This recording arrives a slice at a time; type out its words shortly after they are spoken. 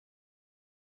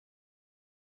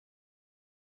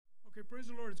Okay, praise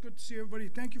the Lord. It's good to see everybody.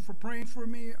 Thank you for praying for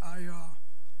me. I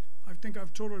think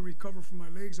I've totally recovered from my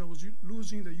legs. I was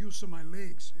losing the use of my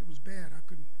legs. It was bad. I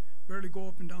could barely go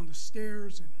up and down the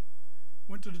stairs, and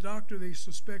went to the doctor. They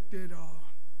suspected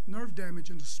nerve damage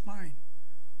in the spine.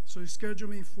 So they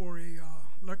scheduled me for a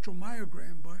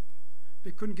electromyogram, but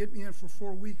they couldn't get me in for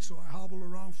 4 weeks, so I hobbled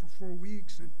around for 4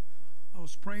 weeks, and I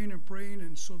was praying,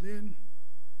 and so then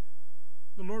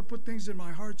the Lord put things in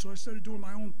my heart, so I started doing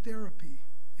my own therapy,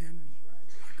 and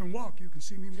I can walk. You can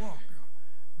see me walk.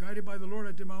 Guided by the Lord,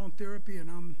 I did my own therapy,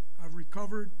 and I've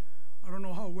recovered. I don't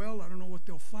know how well. I don't know what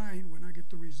they'll find when I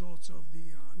get the results of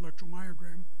the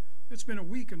electromyogram. It's been a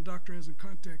week, and the doctor hasn't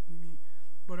contacted me.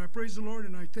 But I praise the Lord,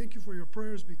 and I thank you for your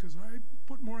prayers, because I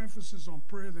put more emphasis on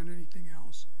prayer than anything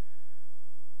else.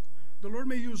 The Lord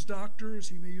may use doctors,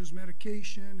 he may use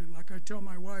medication, and like I tell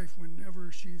my wife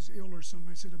whenever she's ill or something,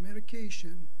 I said, a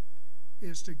medication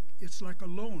it's like a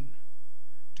loan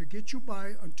to get you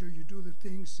by until you do the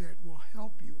things that will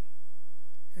help you.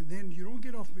 And then you don't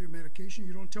get off of your medication.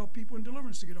 You don't tell people in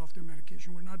Deliverance to get off their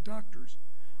medication. We're not doctors.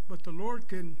 But the Lord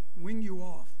can wing you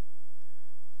off.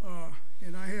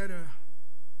 And I had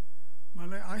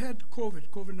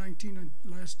COVID-19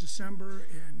 last December,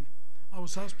 and I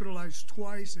was hospitalized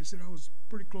twice. They said I was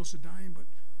pretty close to dying, but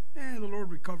the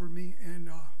Lord recovered me, and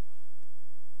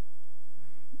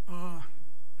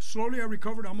slowly I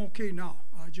recovered. I'm okay now.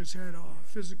 I just had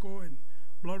physical and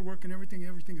blood work and everything.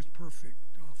 Everything is perfect.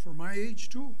 For my age,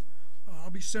 too.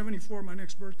 I'll be 74 my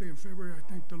next birthday in February. I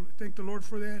thank the Lord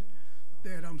for that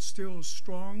I'm still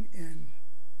strong, and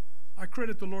I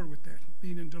credit the Lord with that.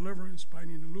 Being in Deliverance,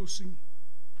 binding and loosing.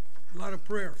 A lot of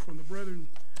prayer from the brethren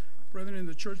in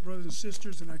the church, brothers and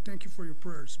sisters, and I thank you for your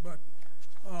prayers. But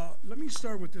let me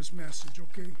start with this message,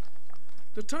 okay?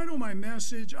 The title of my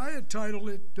message, I had titled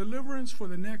it, Deliverance for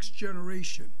the Next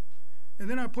Generation. And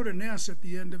then I put an S at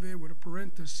the end of it with a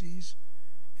parenthesis.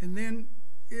 And then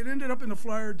it ended up in the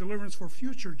flyer, Deliverance for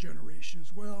Future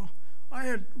Generations. Well, I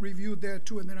had reviewed that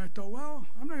too, and then I thought, well,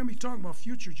 I'm not going to be talking about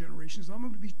future generations. I'm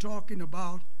going to be talking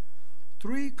about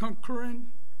 3 concurrent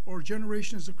or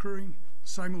generations occurring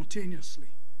simultaneously.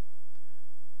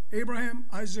 Abraham,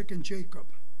 Isaac, and Jacob.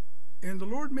 And the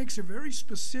Lord makes it very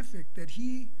specific that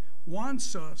he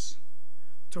wants us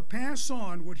to pass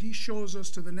on what he shows us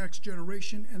to the next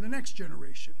generation and the next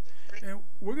generation. And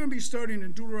we're going to be starting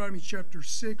in Deuteronomy chapter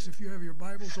 6, if you have your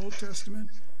Bibles, Old Testament.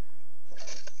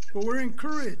 But we're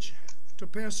encouraged to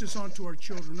pass this on to our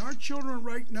children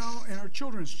right now, and our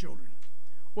children's children.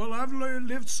 Well, I've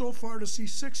lived so far to see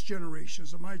 6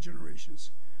 generations of my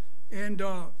generations. And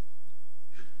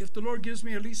if the Lord gives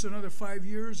me at least another 5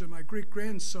 years, and my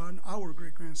great-grandson, our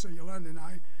great-grandson, Yolanda and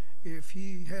I, if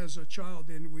he has a child,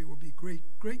 then we will be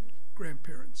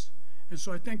great-grandparents. And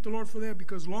so I thank the Lord for that,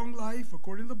 because long life,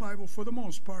 according to the Bible, for the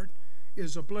most part,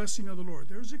 is a blessing of the Lord.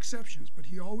 There's exceptions, but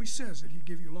he always says that he'd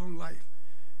give you long life.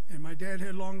 And my dad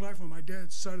had long life on my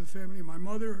dad's side of the family. And my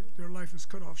mother, their life was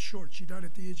cut off short. She died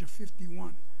at the age of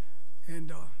 51.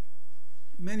 And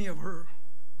many of her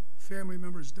family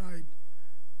members died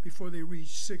before they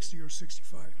reached 60 or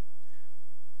 65.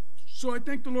 So I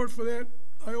thank the Lord for that.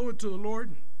 I owe it to the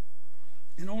Lord,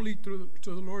 and only to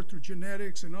the Lord through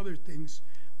genetics and other things,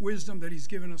 wisdom that he's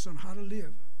given us on how to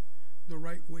live the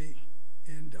right way.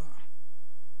 And,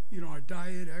 our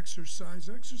diet, exercise.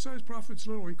 Exercise profits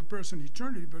little in comparison to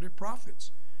eternity, but it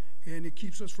profits. And it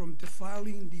keeps us from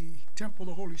defiling the temple of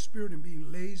the Holy Spirit and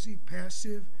being lazy,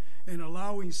 passive, and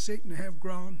allowing Satan to have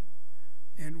ground.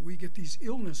 And we get these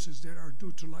illnesses that are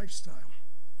due to lifestyle.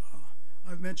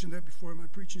 I've mentioned that before in my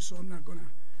preaching, so I'm not going to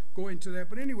go into that.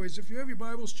 But anyways, if you have your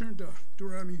Bibles, turn to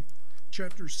Deuteronomy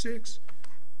chapter 6.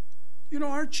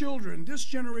 Our children, this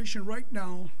generation right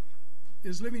now,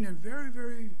 is living in very,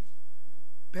 very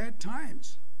bad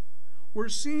times. We're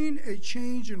seeing a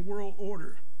change in world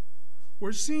order.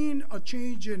 We're seeing a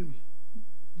change in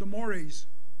the mores,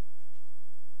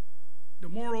 the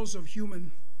morals of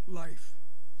human life.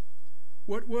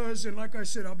 What was, and like I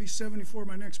said, I'll be 74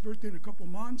 my next birthday in a couple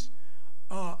months.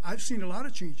 I've seen a lot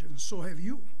of changes, and so have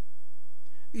you.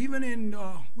 Even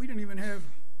we didn't even have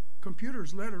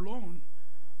computers, let alone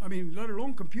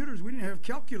computers. We didn't have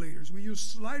calculators. We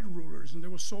used slide rulers, and there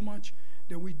was so much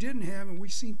that we didn't have, and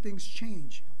we've seen things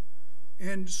change.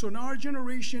 And so now our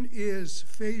generation is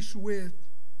faced with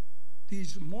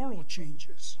these moral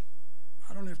changes.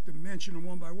 I don't have to mention them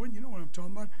one by one. You know what I'm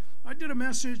talking about. I did a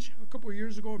message a couple of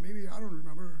years ago, maybe, I don't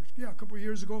remember. Yeah, a couple of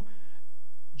years ago.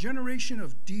 Generation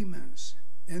of demons.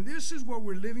 And this is what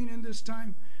we're living in this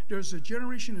time. There's a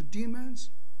generation of demons.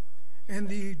 And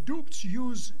the dupes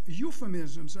use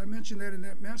euphemisms. I mentioned that in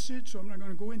that message, so I'm not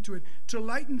going to go into it, to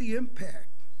lighten the impact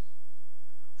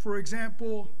for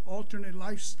example, alternate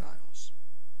lifestyles.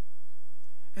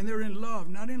 And they're in love,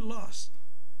 not in lust.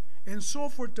 And so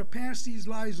forth, to pass these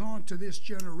lies on to this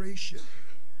generation.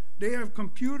 They have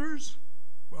computers.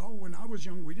 Well, when I was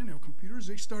young, we didn't have computers.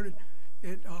 They started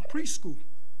at preschool.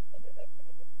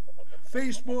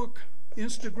 Facebook,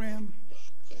 Instagram.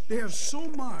 They have so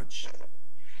much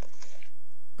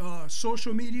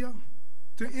social media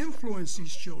to influence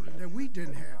these children that we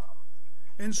didn't have.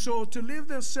 And so to live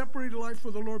that separated life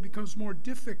for the Lord becomes more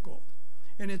difficult.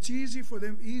 And it's easier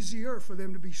for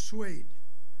them to be swayed.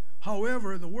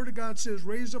 However, the Word of God says,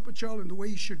 raise up a child in the way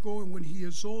he should go, and when he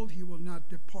is old, he will not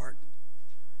depart.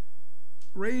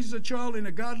 Raise a child in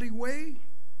a godly way.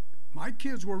 My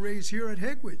kids were raised here at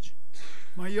Hegwidge.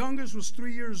 My youngest was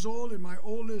 3 years old, and my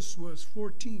oldest was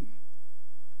 14.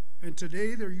 And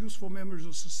today, they're useful members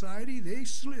of society.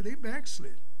 They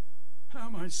backslid.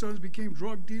 My sons became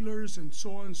drug dealers and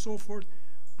so on and so forth,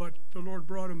 but the Lord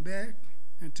brought them back,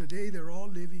 and today they're all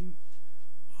living,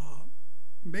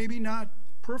 maybe not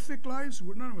perfect lives.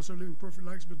 None of us are living perfect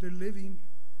lives, but they're living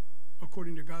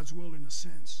according to God's will in a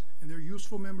sense, and they're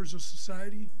useful members of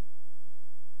society.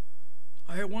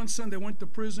 I had one son that went to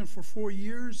prison for 4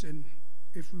 years, and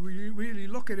if we really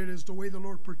look at it as the way the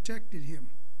Lord protected him,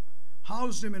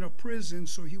 housed him in a prison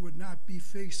so he would not be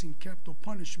facing capital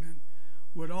punishment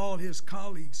with all his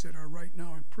colleagues that are right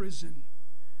now in prison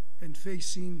and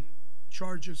facing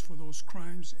charges for those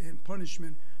crimes and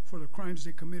punishment for the crimes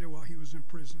they committed while he was in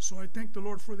prison. So I thank the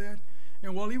Lord for that.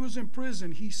 And while he was in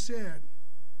prison, he said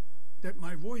that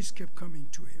my voice kept coming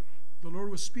to him. The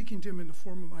Lord was speaking to him in the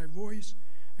form of my voice,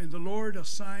 and the Lord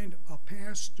assigned a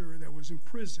pastor that was in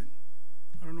prison.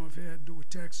 I don't know if it had to do with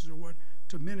taxes or what,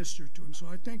 to minister to him. So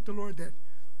I thank the Lord that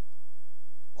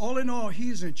all in all,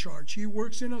 he's in charge. He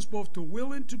works in us both to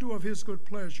will and to do of his good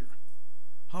pleasure.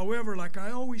 However, like I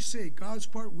always say, God's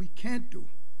part we can't do.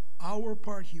 Our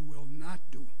part he will not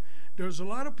do. There's a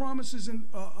lot of promises in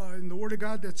the Word of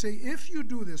God that say, if you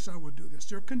do this, I will do this.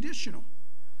 They're conditional.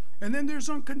 And then there's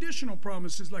unconditional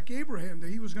promises like Abraham, that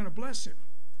he was going to bless him.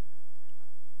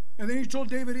 And then he told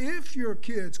David, if your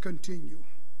kids continue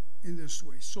in this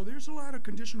way. So there's a lot of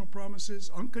conditional promises,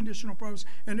 unconditional promises,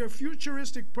 and there are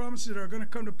futuristic promises that are going to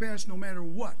come to pass no matter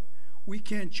what. We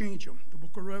can't change them. The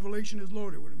book of Revelation is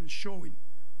loaded with them and showing.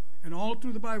 And all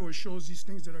through the Bible it shows these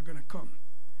things that are going to come.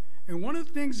 And one of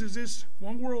the things is this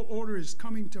one world order is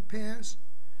coming to pass,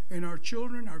 and our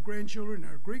children, our grandchildren,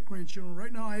 our great-grandchildren.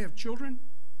 Right now I have children,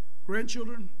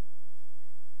 grandchildren,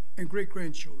 and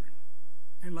great-grandchildren.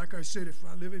 And like I said, if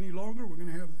I live any longer, we're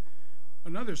going to have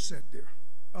another set there.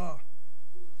 We're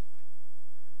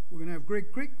going to have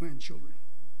great-great-grandchildren.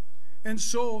 And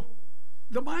so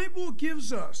the Bible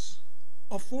gives us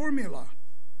a formula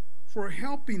for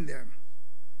helping them.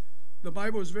 The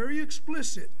Bible is very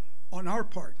explicit on our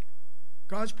part.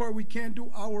 God's part we can't do,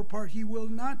 our part he will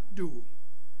not do.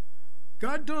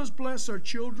 God does bless our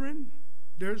children.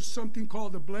 There's something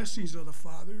called the blessings of the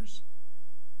fathers.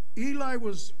 Eli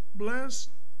was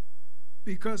blessed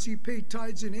because he paid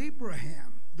tithes in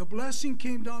Abraham. The blessing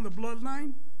came down the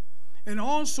bloodline. And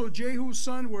also Jehu's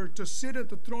son were to sit at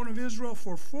the throne of Israel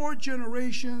for 4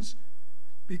 generations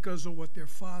because of what their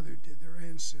father did, their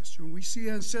ancestor. And we see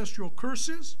ancestral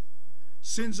curses,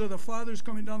 sins of the fathers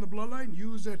coming down the bloodline.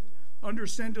 You that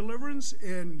understand deliverance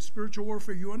and spiritual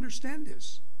warfare, you understand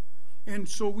this. And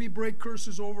so we break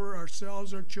curses over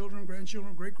ourselves, our children,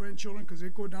 grandchildren, great-grandchildren, because they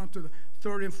go down to the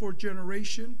 3rd and 4th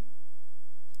generation.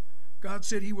 God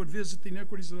said he would visit the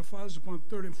iniquities of the fathers upon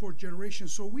the 3rd and 4th generation.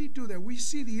 So we do that. We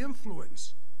see the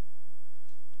influence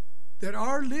that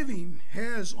our living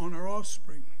has on our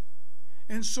offspring.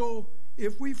 And so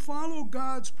if we follow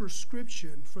God's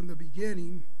prescription from the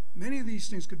beginning, many of these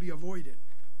things could be avoided.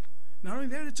 Not only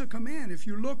that, it's a command. If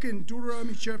you look in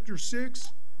Deuteronomy chapter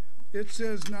 6, it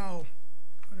says now,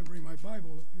 I didn't bring my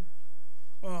Bible up here.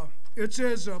 It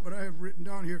says, but I have written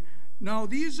down here, now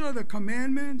these are the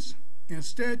commandments and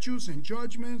statutes and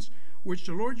judgments which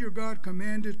the Lord your God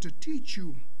commanded to teach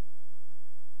you,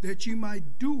 that ye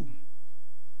might do,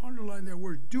 underline that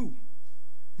word, do,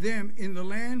 them in the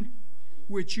land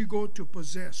which you go to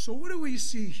possess. So what do we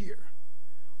see here?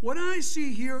 What I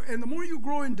see here, and the more you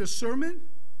grow in discernment,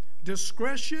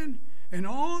 discretion, and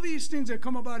all these things that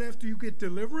come about after you get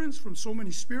deliverance from so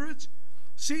many spirits,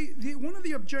 see, one of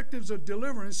the objectives of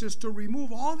deliverance is to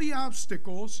remove all the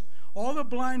obstacles, all the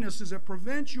blindnesses that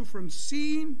prevent you from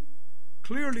seeing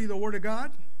clearly the Word of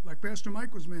God. Like Pastor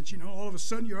Mike was mentioning, all of a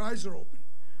sudden your eyes are open.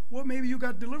 Well, maybe you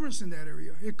got deliverance in that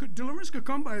area. Deliverance could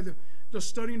come by the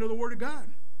studying of the Word of God,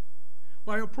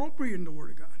 by appropriating the Word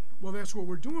of God. Well, that's what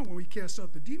we're doing when we cast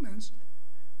out the demons.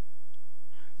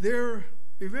 There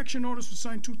Eviction notice was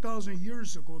signed 2,000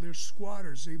 years ago. They're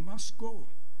squatters. They must go.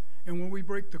 And when we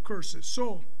break the curses.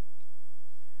 So,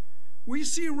 we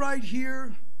see right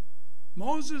here,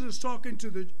 Moses is talking to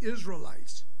the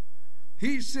Israelites.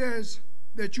 He says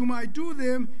that you might do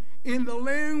them in the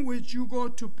land which you go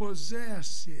to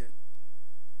possess it.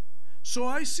 So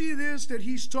I see this, that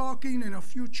he's talking in a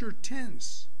future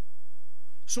tense.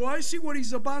 So I see what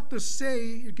he's about to say.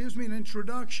 It gives me an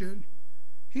introduction.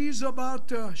 He's about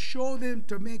to show them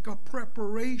to make a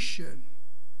preparation.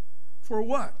 For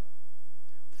what?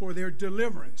 For their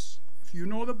deliverance. If you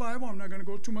know the Bible, I'm not going to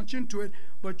go too much into it,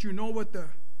 but you know what the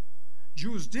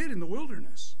Jews did in the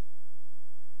wilderness.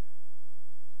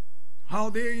 How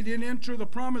they didn't enter the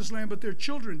promised land, but their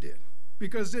children did.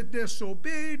 Because they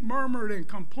disobeyed, murmured, and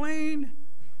complained.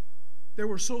 They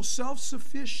were so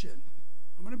self-sufficient.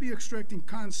 I'm going to be extracting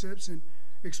concepts and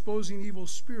exposing evil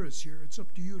spirits here. It's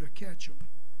up to you to catch them.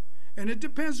 And it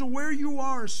depends on where you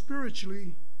are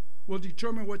spiritually will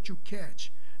determine what you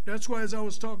catch. That's why as I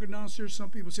was talking downstairs, some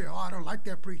people say, oh, I don't like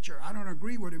that preacher. I don't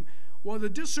agree with him. Well, the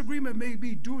disagreement may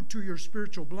be due to your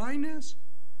spiritual blindness,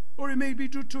 or it may be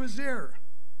due to his error.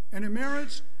 And it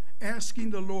merits asking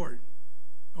the Lord,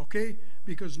 okay?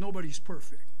 Because nobody's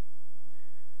perfect.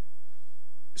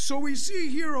 So we see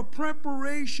here a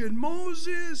preparation.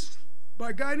 Moses,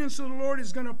 by guidance of the Lord,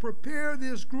 is going to prepare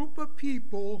this group of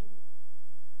people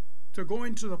to go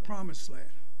into the promised land.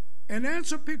 And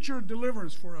that's a picture of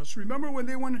deliverance for us. Remember when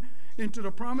they went into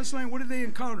the promised land, what did they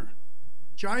encounter?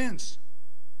 Giants.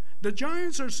 The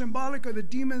giants are symbolic of the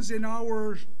demons in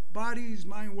our bodies,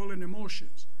 mind, will, and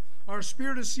emotions. Our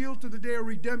spirit is sealed to the day of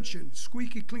redemption,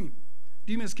 squeaky clean.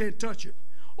 Demons can't touch it.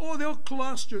 Oh, they'll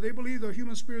cluster. They believe the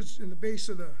human spirit's in the base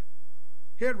of the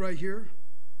head right here,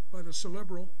 by the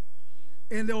cerebral.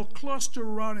 And they'll cluster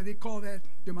around, and they call that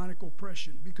demonic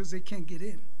oppression because they can't get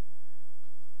in.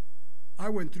 I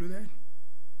went through that.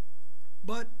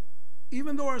 But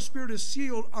even though our spirit is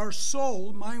sealed, our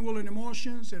soul, mind, will, and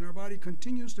emotions, and our body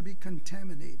continues to be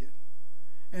contaminated.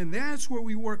 And that's where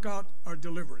we work out our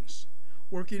deliverance.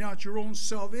 Working out your own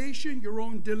salvation, your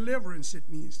own deliverance, it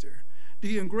means there.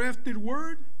 The engrafted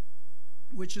word,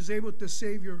 which is able to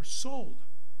save your soul,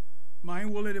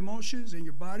 mind, will, and emotions, and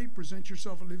your body. Present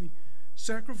yourself a living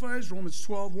sacrifice, Romans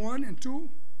 12:1 and 2.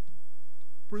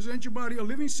 Present your body a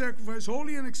living sacrifice,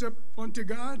 holy and acceptable unto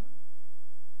God,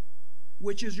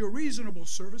 which is your reasonable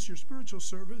service, your spiritual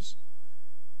service.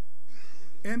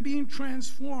 And being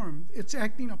transformed, it's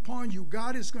acting upon you.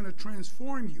 God is going to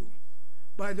transform you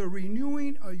by the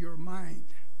renewing of your mind.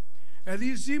 As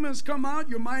these demons come out,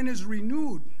 your mind is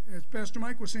renewed. As Pastor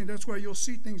Mike was saying, that's why you'll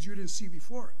see things you didn't see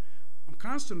before. I'm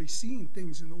constantly seeing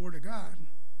things in the Word of God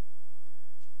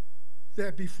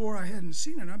that before I hadn't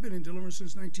seen it. I've been in deliverance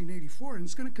since 1984, and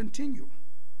it's going to continue.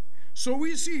 So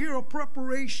we see here a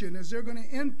preparation as they're going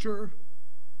to enter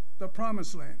the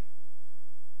promised land.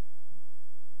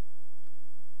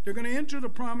 They're going to enter the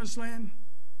promised land,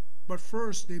 but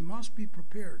first they must be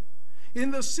prepared.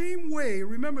 In the same way,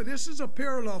 remember, this is a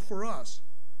parallel for us.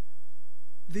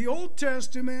 The Old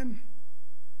Testament,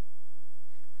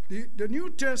 the New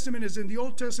Testament is in the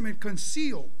Old Testament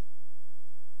concealed.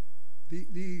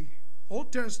 The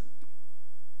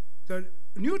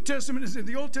New Testament is in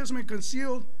the Old Testament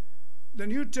concealed. The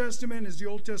New Testament is the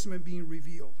Old Testament being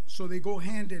revealed. So they go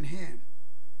hand in hand.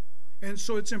 And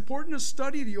so it's important to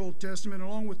study the Old Testament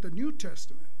along with the New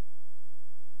Testament.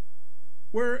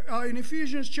 Where in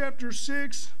Ephesians chapter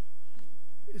 6,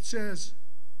 it says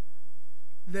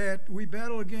that we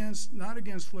battle not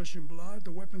against flesh and blood.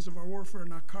 The weapons of our warfare are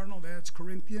not carnal. That's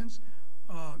Corinthians.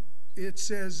 It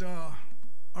says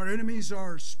our enemies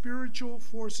are spiritual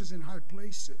forces in high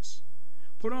places.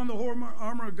 Put on the whole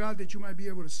armor of God that you might be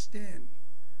able to stand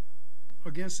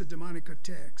against the demonic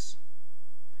attacks.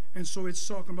 And so it's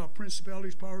talking about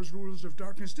principalities, powers, rulers of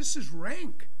darkness. This is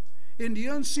rank in the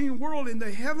unseen world, in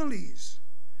the heavenlies.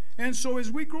 And so as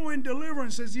we grow in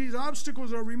deliverance, as these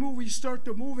obstacles are removed, we start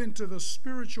to move into the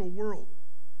spiritual world.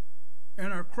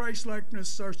 And our Christ-likeness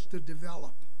starts to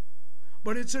develop.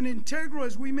 But it's an integral,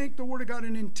 as we make the Word of God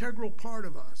an integral part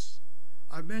of us.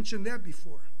 I've mentioned that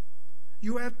before.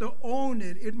 You have to own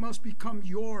it. It must become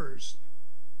yours.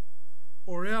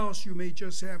 Or else you may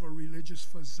just have a religious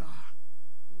facade.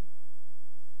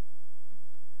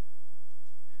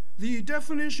 The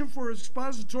definition for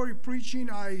expository preaching,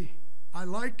 I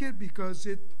like it because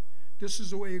this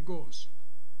is the way it goes.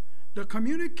 The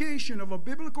communication of a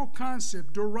biblical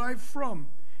concept derived from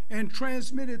and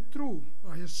transmitted through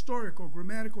a historical,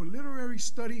 grammatical, literary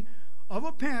study of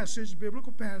a passage,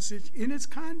 biblical passage, in its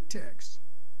context,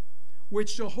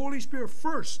 which the Holy Spirit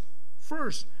first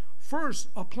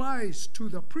applies to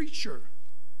the preacher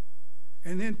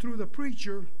and then through the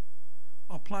preacher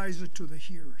applies it to the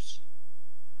hearers.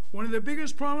 One of the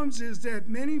biggest problems is that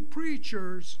many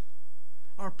preachers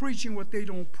are preaching what they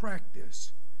don't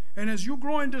practice. And as you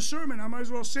grow in discernment, I might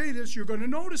as well say this, you're going to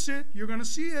notice it, you're going to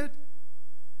see it.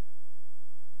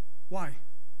 Why?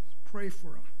 Pray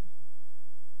for them.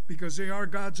 Because they are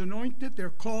God's anointed, they're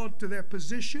called to that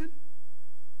position,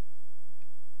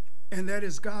 and that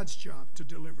is God's job to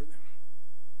deliver them.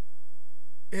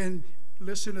 And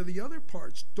listen to the other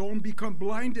parts. Don't become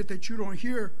blinded that you don't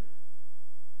hear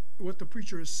what the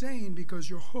preacher is saying because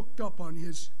you're hooked up on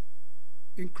his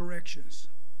incorrections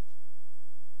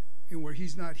and where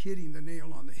he's not hitting the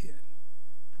nail on the head.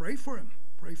 Pray for him.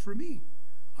 Pray for me.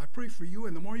 I pray for you,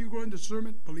 and the more you grow in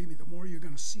discernment, believe me, the more you're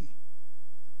going to see.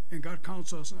 And God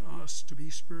counts us to be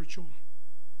spiritual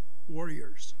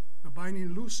warriors. The binding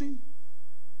and loosing,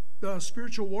 the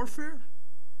spiritual warfare,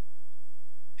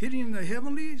 hitting in the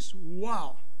heavenlies.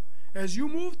 Wow. As you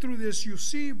move through this, you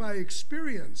see by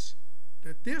experience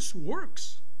that this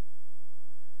works.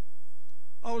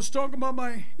 I was talking about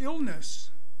my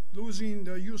illness, losing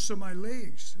the use of my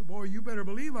legs. Boy, you better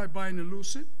believe I bind and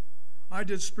loose it. I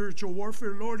did spiritual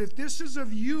warfare. Lord, if this is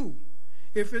of you,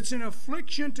 if it's an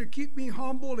affliction to keep me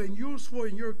humble and useful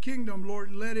in your kingdom,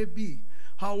 Lord, let it be.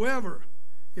 However,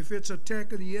 if it's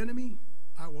attack of the enemy,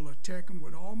 I will attack him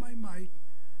with all my might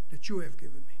that you have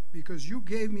given me. Because you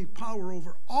gave me power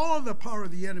over all of the power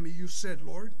of the enemy, you said,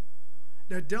 Lord.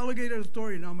 That delegated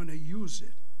authority, and I'm going to use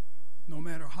it no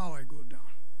matter how I go down.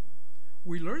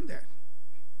 We learned that.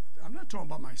 I'm not talking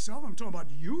about myself. I'm talking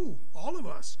about you, all of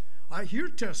us. I hear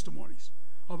testimonies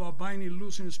about binding and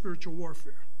loosing in spiritual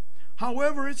warfare.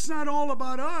 However, it's not all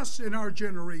about us in our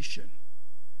generation.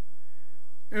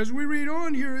 As we read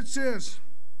on here, it says,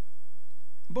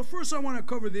 but first I want to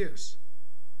cover this.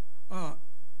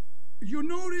 You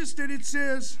notice that it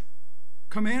says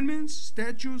commandments,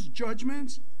 statutes,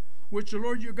 judgments, which the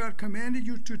Lord your God commanded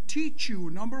you to teach you.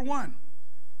 Number one,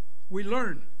 we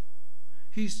learn.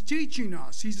 He's teaching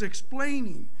us. He's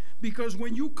explaining. Because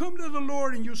when you come to the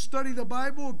Lord and you study the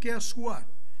Bible, guess what?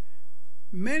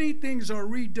 Many things are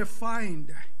redefined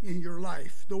in your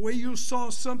life. The way you saw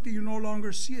something, you no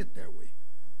longer see it that way.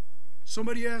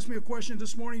 Somebody asked me a question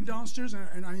this morning downstairs,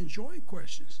 and I enjoy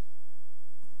questions.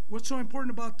 What's so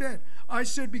important about that? I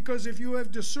said, because if you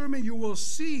have discernment, you will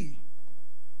see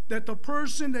that the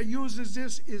person that uses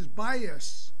this is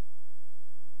biased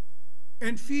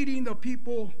and feeding the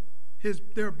people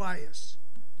their bias.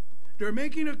 They're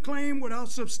making a claim without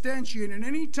substantiating. And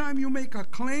anytime you make a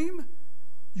claim,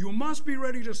 you must be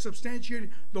ready to substantiate it.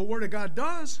 The Word of God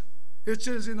does. It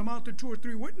says in the mouth of 2 or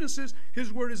 3 witnesses,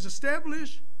 His Word is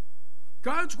established.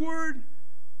 God's Word,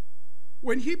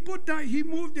 when He put down, He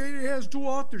moved it, it has dual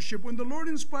authorship. When the Lord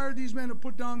inspired these men to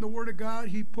put down the Word of God,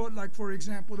 He put, like, for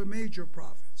example, the major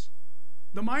prophets.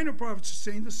 The minor prophets are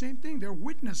saying the same thing. They're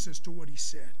witnesses to what He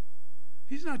said.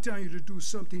 He's not telling you to do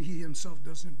something He Himself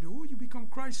doesn't do. You become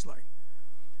Christ-like.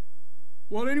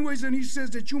 Well, anyways, then He says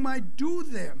that you might do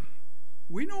them.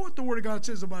 We know what the Word of God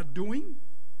says about doing.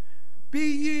 Be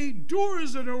ye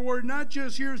doers of the Word, not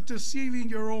just hearers deceiving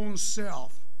your own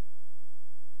self.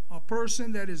 A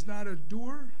person that is not a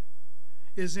doer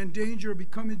is in danger of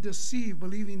becoming deceived,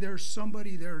 believing there's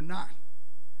somebody they're not.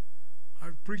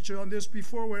 I've preached on this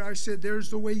before where I said there's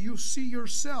the way you see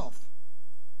yourself.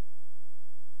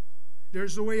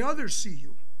 There's the way others see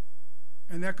you.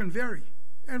 And that can vary.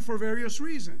 And for various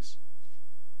reasons.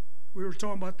 We were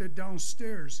talking about that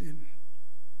downstairs in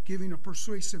giving a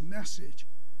persuasive message.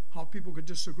 How people could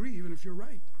disagree even if you're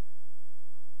right.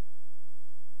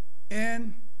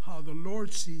 And how the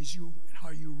Lord sees you and how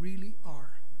you really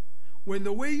are. When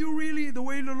the way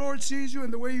the Lord sees you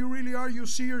and the way you really are, you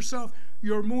see yourself,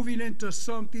 you're moving into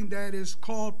something that is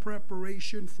called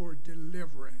preparation for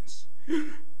deliverance.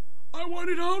 I want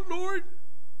it out, Lord.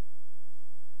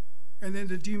 And then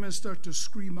the demons start to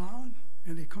scream out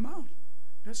and they come out.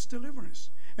 That's deliverance.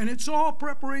 And it's all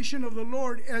preparation of the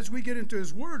Lord as we get into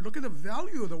His Word. Look at the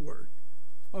value of the Word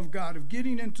of God, of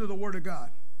getting into the Word of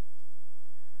God.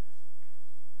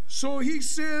 So He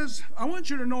says, I want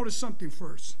you to notice something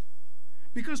first.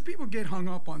 Because people get hung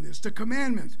up on this. The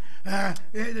commandments.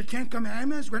 The 10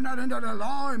 Commandments, we're not under the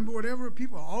law and whatever.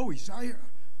 People always,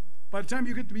 by the time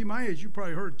you get to be my age, you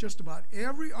probably heard just about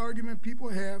every argument people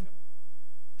have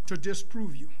to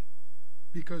disprove you.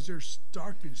 Because there's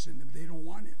darkness in them. They don't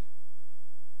want it.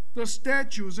 The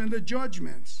statutes and the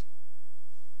judgments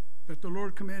that the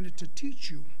Lord commanded to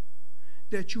teach you,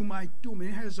 that you might do them.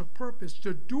 It has a purpose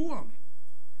to do them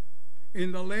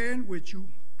in the land which you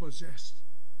possessed.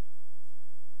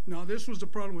 Now, this was the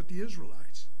problem with the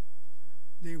Israelites.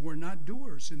 They were not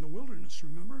doers in the wilderness,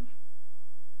 remember?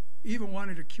 even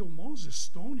wanted to kill Moses,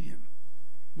 stone him.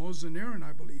 Moses and Aaron,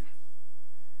 I believe.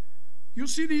 You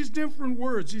see these different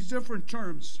words, these different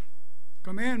terms,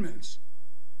 commandments,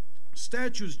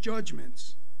 statutes,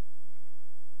 judgments.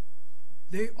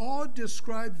 They all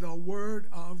describe the Word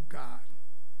of God.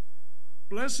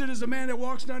 Blessed is the man that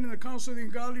walks not in the counsel of the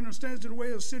ungodly, nor stands in the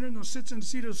way of sinners, nor sits in the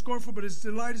seat of the scornful, but his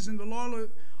delight is in the law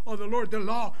of the Lord. The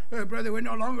law, brother, we're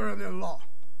no longer under the law.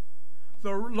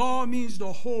 The law means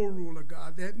the whole rule of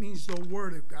God. That means the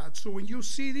Word of God. So when you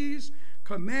see these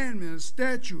commandments,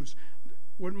 statutes,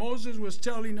 what Moses was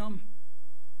telling them,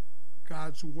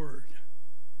 God's Word.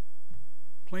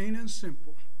 Plain and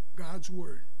simple, God's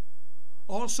Word.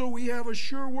 Also, we have a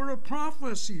sure word of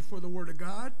prophecy for the Word of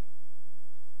God.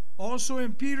 Also,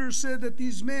 and Peter said that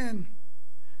these men,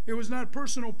 it was not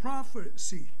personal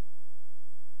prophecy.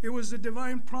 It was the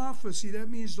divine prophecy. That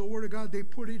means the Word of God, they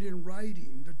put it in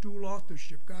writing, the dual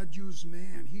authorship. God used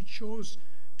man. He chose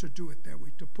to do it that way,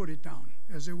 to put it down,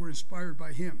 as they were inspired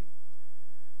by him.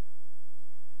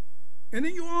 And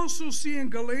then you also see in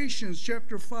Galatians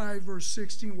chapter 5, verse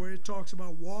 16, where it talks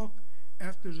about walk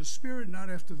after the Spirit, not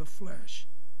after the flesh.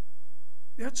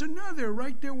 That's another,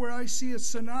 right there where I see it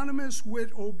synonymous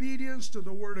with obedience to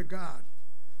the Word of God.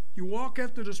 You walk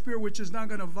after the Spirit, which is not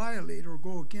going to violate or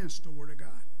go against the Word of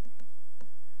God.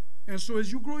 And so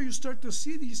as you grow, you start to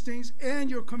see these things, and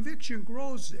your conviction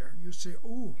grows there. You say,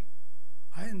 oh,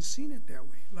 I hadn't seen it that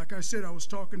way. Like I said, I was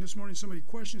talking this morning, somebody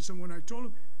questioned someone. When I told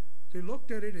them, they looked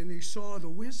at it and they saw the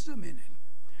wisdom in it.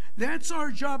 That's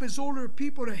our job as older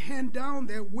people, to hand down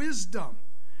that wisdom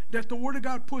that the Word of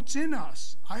God puts in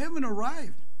us. I haven't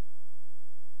arrived.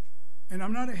 And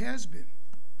I'm not a has-been.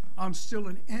 I'm still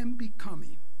an am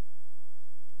becoming.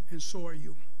 And so are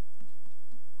you.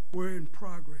 We're in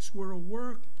progress. We're a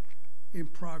work in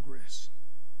progress.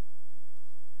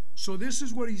 So this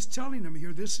is what he's telling them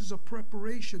here. This is a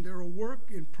preparation. They're a work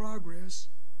in progress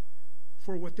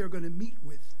for what they're going to meet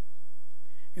with.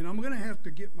 And I'm going to have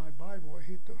to get my Bible. I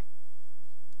hate to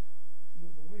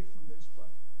move away from this, but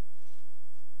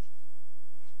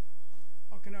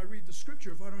how can I read the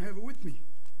scripture if I don't have it with me?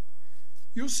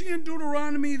 You'll see in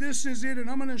Deuteronomy, this is it, and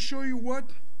I'm going to show you what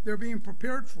they're being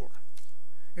prepared for.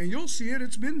 And you'll see it.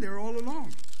 It's been there all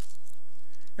along.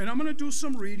 And I'm going to do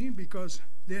some reading because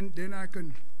then I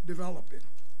can develop it.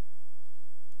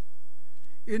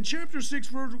 In chapter 6,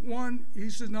 verse 1, he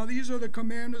says, now these are the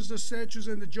commandments, the statutes,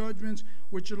 and the judgments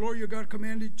which the Lord your God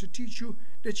commanded to teach you,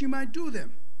 that you might do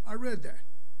them. I read that.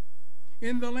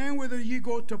 In the land whither ye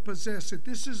go to possess it.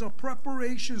 This is a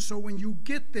preparation, so when you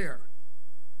get there,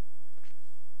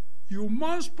 you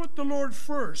must put the Lord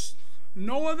first.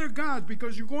 No other gods,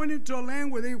 because you're going into a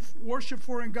land where they worship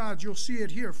foreign gods. You'll see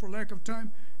it here. For lack of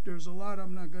time, there's a lot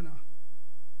I'm not going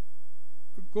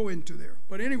to go into there.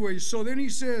 But anyway, so then he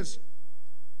says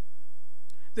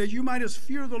that you might as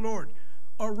fear the Lord,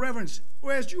 or reverence.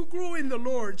 Well, as you grow in the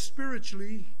Lord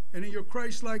spiritually and in your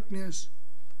Christ-likeness,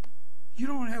 you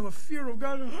don't have a fear of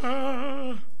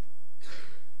God.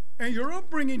 And your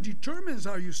upbringing determines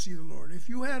how you see the Lord. If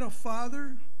you had a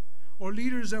father or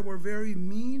leaders that were very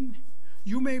mean,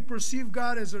 you may perceive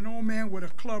God as an old man with a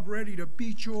club ready to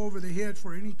beat you over the head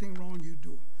for anything wrong you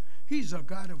do. He's a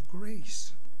God of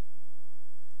grace.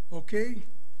 Okay?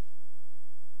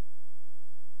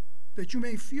 That you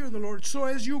may fear the Lord. So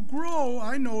as you grow,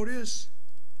 I notice,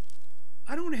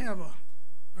 I don't have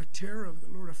a terror of the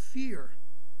Lord, a fear.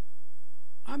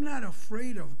 I'm not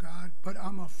afraid of God, but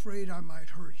I'm afraid I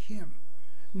might hurt him.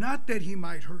 Not that he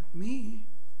might hurt me.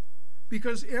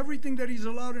 Because everything that he's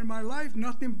allowed in my life,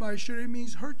 nothing by any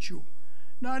means hurt you.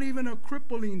 Not even a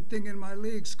crippling thing in my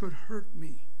legs could hurt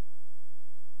me.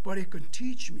 But it could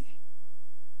teach me.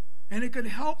 And it could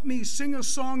help me sing a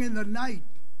song in the night.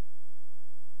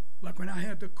 Like when I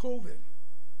had the COVID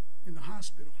in the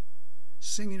hospital.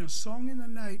 Singing a song in the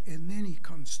night, and then he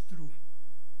comes through.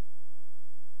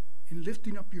 And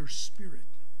lifting up your spirit.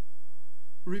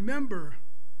 Remember,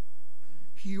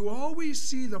 you always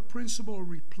see the principal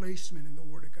replacement in the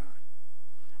Word of God.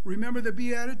 Remember the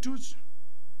Beatitudes?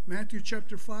 Matthew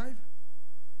chapter 5?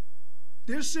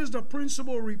 This is the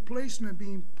principal replacement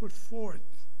being put forth.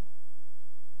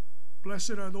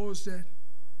 Blessed are those that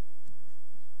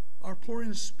are poor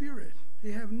in spirit.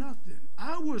 They have nothing.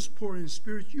 I was poor in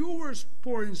spirit. You were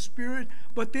poor in spirit.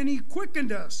 But then he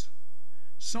quickened us.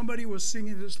 Somebody was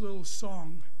singing this little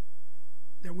song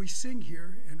that we sing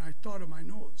here, and I thought of my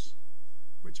notes,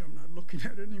 which I'm not looking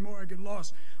at anymore. I get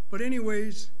lost. But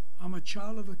anyways, I'm a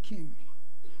child of a king.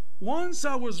 Once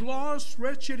I was lost,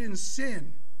 wretched in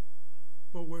sin,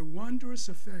 but with wondrous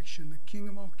affection, the King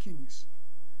of all kings.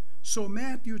 So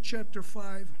Matthew chapter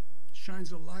 5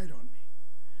 shines a light on me.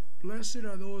 Blessed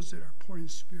are those that are poor in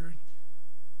spirit,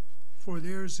 for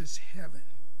theirs is heaven.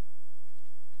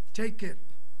 Take it,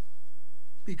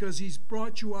 because he's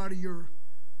brought you out of your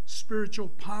spiritual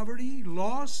poverty,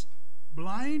 lost,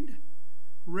 blind,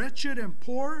 wretched, and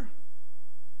poor.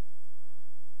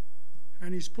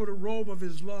 And he's put a robe of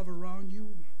his love around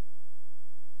you.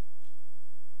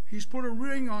 He's put a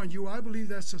ring on you. I believe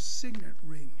that's a signet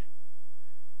ring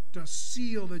to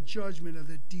seal the judgment of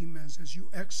the demons as you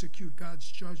execute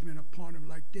God's judgment upon them.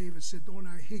 Like David said, don't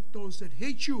I hate those that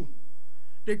hate you?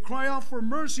 They cry out for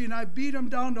mercy, and I beat them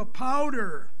down to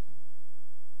powder.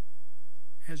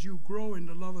 As you grow in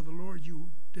the love of the Lord,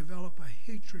 you develop a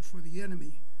hatred for the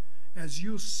enemy as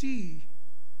you see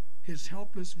his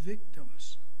helpless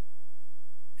victims.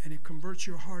 And it converts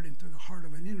your heart into the heart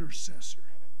of an intercessor.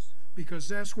 Because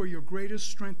that's where your greatest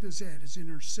strength is at, is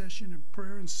intercession and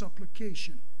prayer and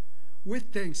supplication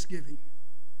with thanksgiving.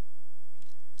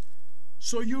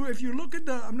 So if you look at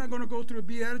I'm not going to go through the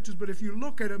Beatitudes, but if you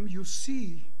look at them, you can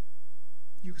see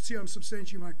I'm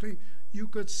substantiating my claim. You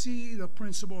could see the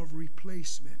principle of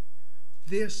replacement.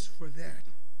 This for that.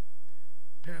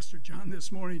 Pastor John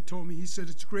this morning told me, he said,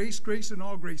 it's grace, grace, and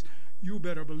all grace. You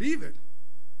better believe it.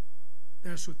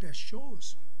 That's what that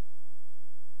shows.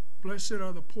 Blessed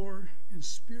are the poor in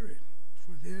spirit,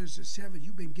 for theirs is heaven.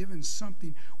 You've been given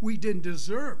something we didn't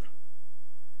deserve.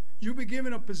 You've been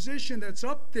given a position that's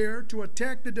up there to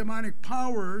attack the demonic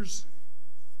powers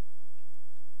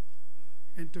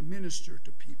and to minister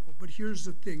to people. But here's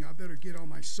the thing. I better get on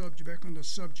my subject, back on the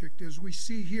subject. As we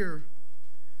see here,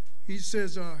 he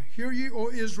says, hear ye, O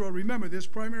Israel. Remember this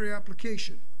primary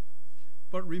application.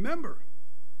 But remember,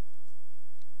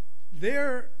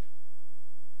 there,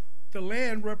 the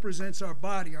land represents our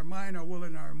body, our mind, our will,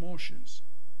 and our emotions.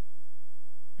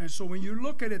 And so when you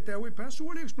look at it that way, Pastor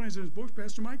Woody explains in his book,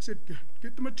 Pastor Mike said,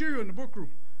 get the material in the book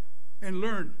room and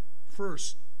learn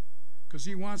first, because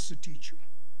he wants to teach you.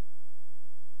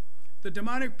 The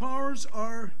demonic powers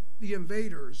are the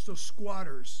invaders, the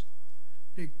squatters.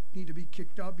 They need to be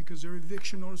kicked out because their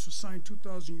eviction notice was signed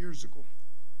 2,000 years ago.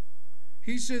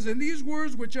 He says, and these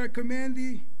words which I command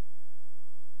thee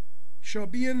shall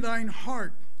be in thine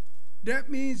heart.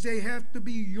 That means they have to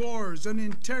be yours, an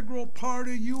integral part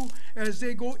of you as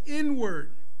they go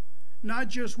inward, not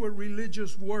just with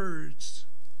religious words,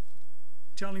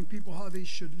 telling people how they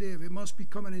should live. It must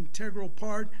become an integral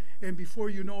part, and before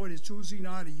you know it, it's oozing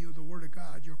out of you, the Word of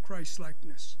God, your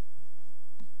Christ-likeness.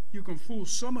 You can fool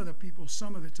some of the people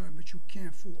some of the time, but you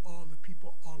can't fool all the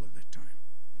people all of the time.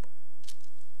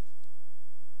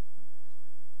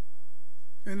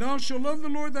 And thou shalt love the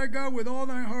Lord thy God with all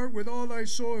thy heart, with all thy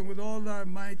soul, and with all thy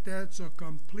might. That's a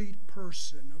complete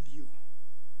person of you.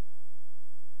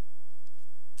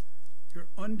 Your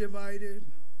undivided,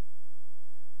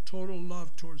 total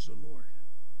love towards the Lord,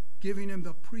 giving him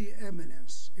the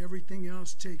preeminence. Everything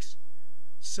else takes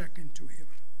second to him,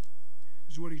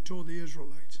 is what he told the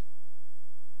Israelites.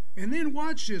 And then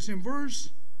watch this in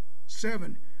verse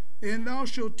 7. And thou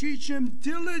shalt teach him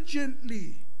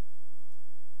diligently.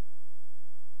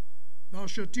 Thou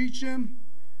shalt teach him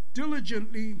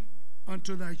diligently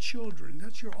unto thy children.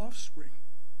 That's your offspring.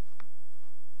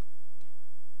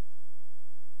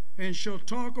 And shall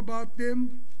talk about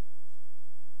them.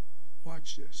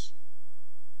 Watch this.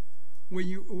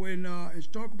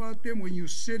 Talk about them when you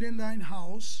sit in thine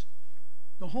house,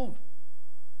 the home.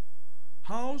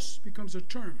 House becomes a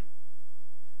term.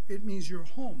 It means your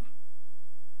home,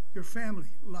 your family,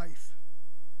 life.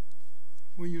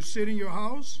 When you sit in your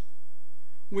house,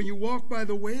 when you walk by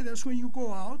the way, that's when you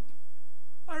go out.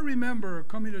 I remember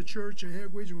coming to church at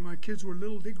Hegwage when my kids were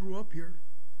little. They grew up here.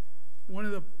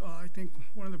 I think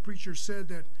one of the preachers said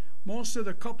that most of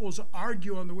the couples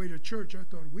argue on the way to church. I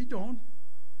thought, we don't.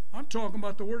 I'm talking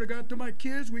about the Word of God to my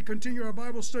kids. We continue our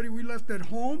Bible study. We left at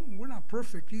home. We're not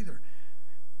perfect either.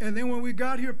 And then when we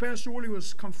got here, Pastor Woolley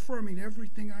was confirming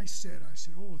everything I said. I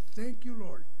said, oh, thank you,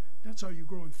 Lord. That's how you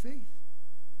grow in faith.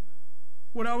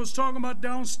 What I was talking about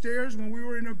downstairs when we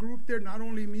were in a group there, not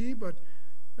only me, but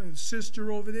a sister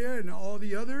over there and all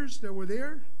the others that were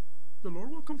there, the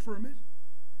Lord will confirm it.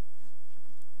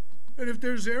 And if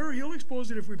there's error, he'll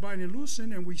expose it if we bind and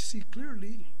loosen and we see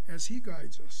clearly as he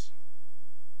guides us.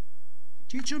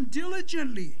 Teach them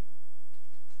diligently.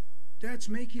 That's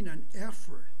making an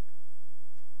effort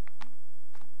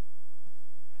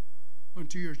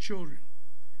unto your children.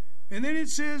 And then it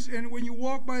says, and when you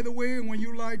walk by the way, and when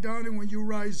you lie down, and when you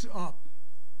rise up.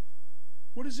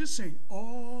 What is this saying?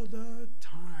 All the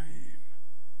time.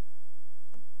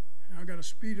 I got to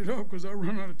speed it up because I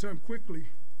run out of time quickly.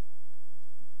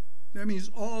 That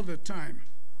means all the time.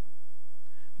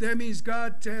 that means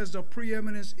God has the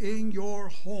preeminence in your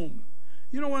home.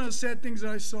 You know, one of the sad things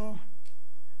I saw?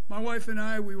 My wife and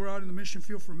I, we were out in the mission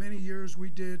field for many years. We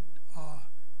did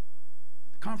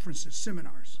conferences,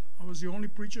 seminars. I was the only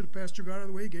preacher. The pastor got out of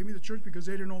the way, gave me the church because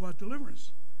they didn't know about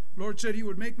deliverance. Lord said he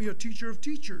would make me a teacher of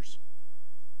teachers.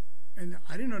 And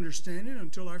I didn't understand it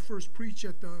until I first preached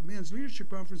at the men's leadership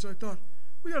conference. I thought,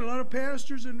 we got a lot of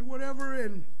pastors and whatever,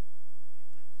 and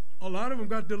a lot of them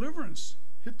got deliverance,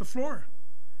 hit the floor.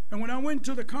 And when I went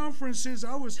to the conferences,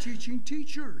 I was teaching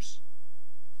teachers.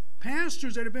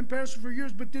 Pastors that had been pastors for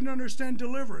years but didn't understand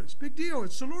deliverance. Big deal.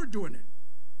 It's the Lord doing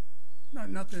it.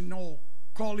 Nothing, no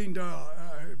calling to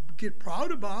get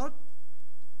proud about.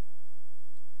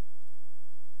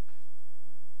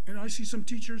 And I see some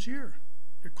teachers here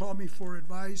that call me for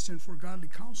advice and for godly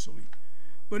counseling.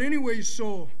 But anyway,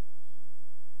 so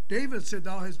David said,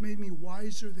 thou hast made me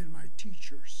wiser than my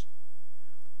teachers.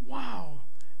 Wow.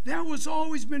 That was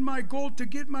always been my goal, to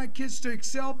get my kids to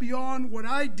excel beyond what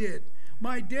I did.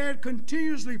 My dad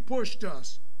continuously pushed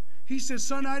us. He said,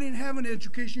 son, I didn't have an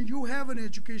education. You have an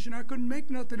education. I couldn't make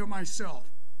nothing of myself.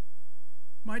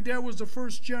 My dad was the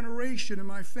first generation in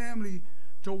my family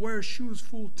to wear shoes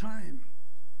full time.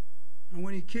 And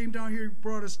when he came down here, he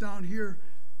brought us down here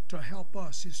to help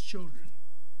us, his children,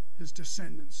 his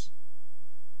descendants.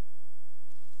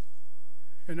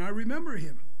 And I remember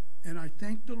him. And I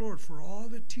thank the Lord for all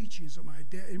the teachings of my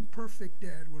dad, imperfect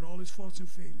dad with all his faults and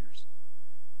failures.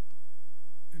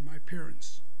 And my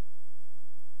parents.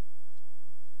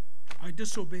 I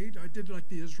disobeyed. I did like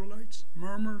the Israelites.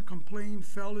 Murmured, complained,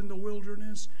 fell in the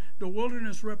wilderness. The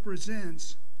wilderness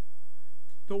represents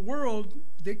the world.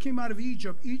 They came out of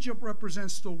Egypt. Egypt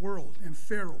represents the world and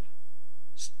Pharaoh,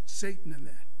 Satan and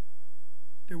that.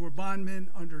 They were bondmen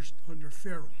under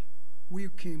Pharaoh. We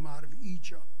came out of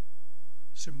Egypt,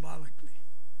 symbolically.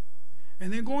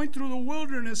 And then going through the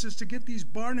wilderness is to get these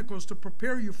barnacles to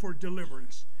prepare you for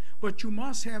deliverance. But you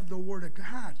must have the Word of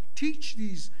God. Teach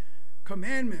these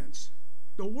commandments.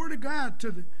 The Word of God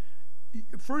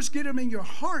first get them in your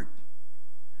heart.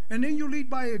 And then you lead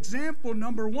by example.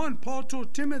 Number one, Paul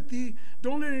told Timothy,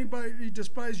 don't let anybody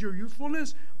despise your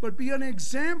youthfulness, but be an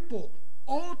example.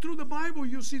 All through the Bible,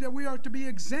 you'll see that we are to be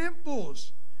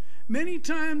examples. Many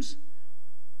times,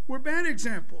 we're bad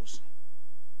examples.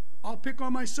 I'll pick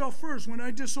on myself first when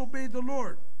I disobeyed the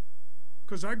Lord.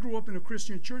 Because I grew up in a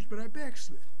Christian church, but I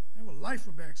backslid. I have a life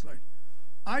of backslide.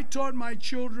 I taught my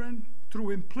children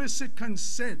through implicit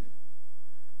consent.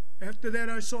 After that,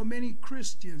 I saw many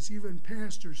Christians, even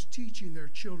pastors, teaching their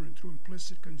children through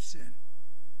implicit consent.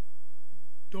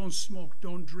 Don't smoke,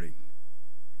 don't drink.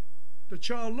 The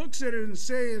child looks at it and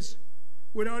says,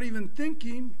 without even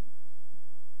thinking,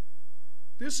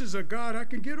 this is a God I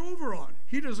can get over on.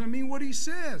 He doesn't mean what he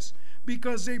says,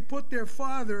 because they put their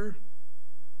father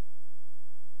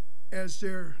as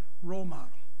their role model,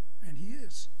 and he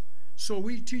is. So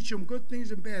we teach them good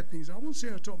things and bad things. I won't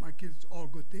say I taught my kids all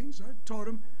good things. I taught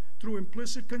them through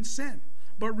implicit consent,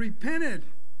 but repented,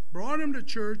 brought them to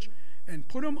church, and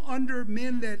put them under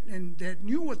men that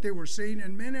knew what they were saying,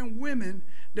 and men and women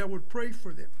that would pray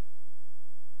for them.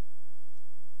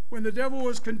 When the devil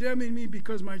was condemning me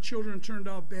because my children turned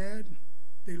out bad,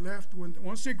 they left.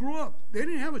 Once they grew up, they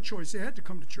didn't have a choice. They had to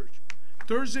come to church.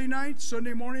 Thursday night,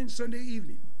 Sunday morning, Sunday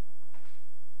evening.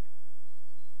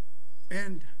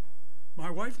 And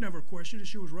my wife never questioned it.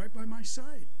 She was right by my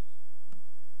side.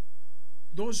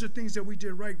 Those are things that we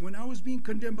did right. When I was being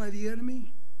condemned by the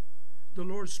enemy, the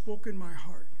Lord spoke in my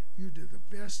heart. You did the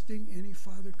best thing any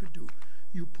father could do.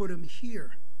 You put him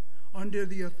here under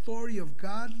the authority of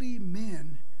godly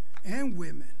men and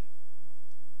women.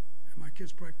 And my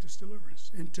kids practice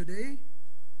deliverance. And today,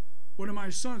 one of my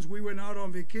sons, we went out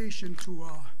on vacation to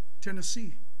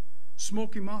Tennessee,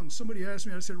 Smoky Mountains. Somebody asked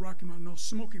me, I said Rocky Mountain. No,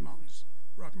 Smoky Mountains.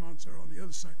 Rocky Mountains are on the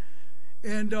other side.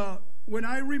 And when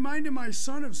I reminded my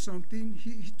son of something,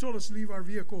 he told us to leave our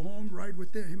vehicle home, ride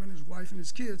with him and his wife and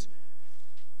his kids.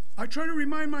 I tried to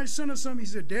remind my son of something. He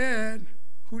said, Dad,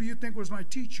 who do you think was my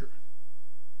teacher?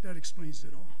 That explains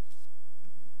it all.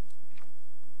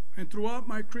 And throughout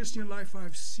my Christian life,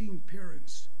 I've seen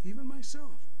parents, even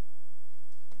myself.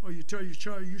 Oh, you tell your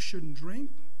child you shouldn't drink,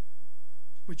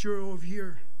 but you're over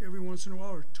here every once in a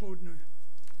while toting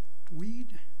a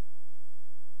weed.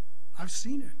 I've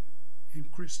seen it in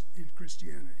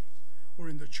Christianity or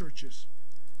in the churches.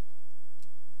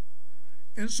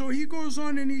 And so he goes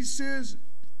on and he says,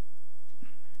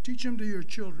 teach them to your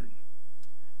children.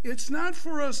 It's not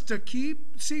for us to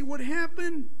keep. See what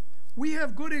happened? We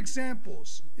have good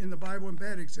examples in the Bible and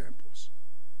bad examples.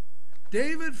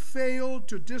 David failed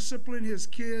to discipline his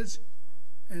kids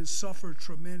and suffered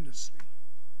tremendously.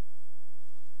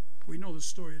 We know the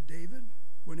story of David.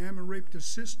 When Ammon raped his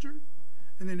sister,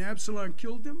 and then Absalom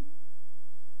killed him,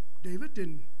 David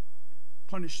didn't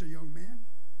punish the young man,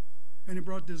 and it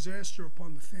brought disaster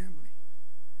upon the family.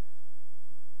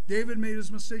 David made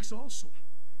his mistakes also.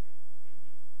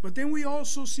 But then we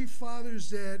also see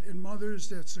fathers and mothers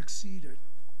that succeeded.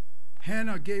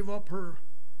 Hannah gave up her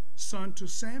son to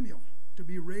Samuel to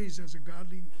be raised as a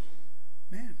godly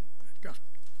man,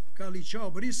 godly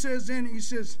child. But he says,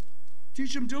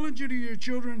 teach them diligently to your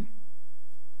children.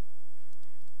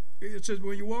 It says,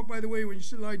 when you walk by the way, when you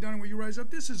sit, lie down, and when you rise up.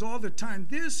 This is all the time.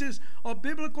 This is a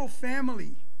biblical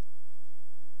family.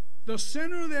 The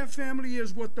center of that family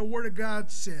is what the Word of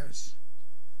God says.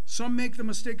 Some make the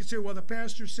mistake and say, well, the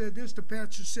pastor said this, the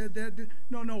pastor said that.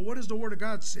 No, what does the Word of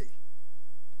God say?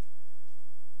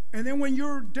 And then when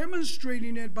you're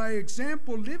demonstrating it by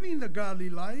example, living the godly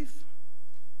life,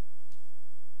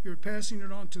 you're passing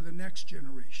it on to the next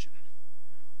generation.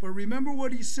 But remember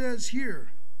what he says here.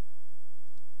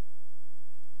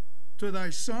 To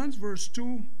thy sons, verse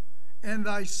 2, and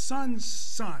thy son's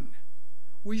son.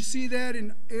 We see that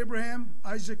in Abraham,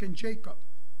 Isaac, and Jacob.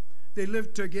 They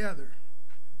lived together.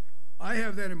 I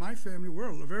have that in my family. We're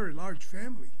a very large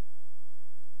family.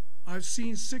 I've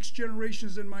seen 6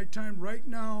 generations in my time. Right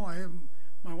now,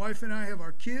 my wife and I have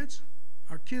our kids'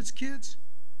 kids,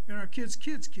 and our kids'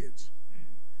 kids.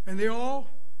 And they all,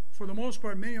 for the most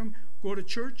part, many of them go to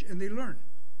church and they learn.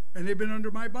 And they've been under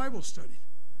my Bible study.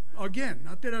 Again,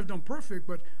 not that I've done perfect,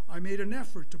 but I made an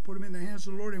effort to put them in the hands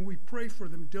of the Lord, and we pray for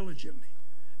them diligently.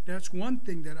 That's one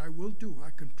thing that I will do. I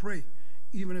can pray,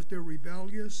 even if they're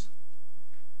rebellious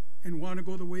and want to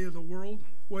go the way of the world.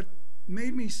 What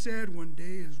made me sad one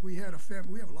day is we have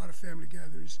a lot of family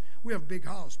gatherings. We have a big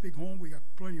house, big home. We got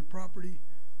plenty of property,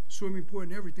 swimming pool,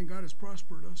 and everything. God has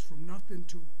prospered us from nothing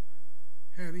to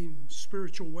having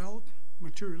spiritual wealth,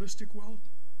 materialistic wealth.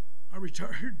 I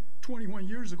retired 21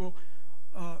 years ago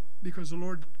because the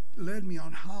Lord led me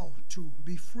on how to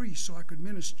be free so I could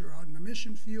minister out in the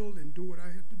mission field and do what I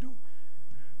had to do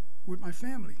with my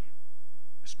family.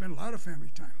 I spent a lot of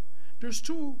family time. There's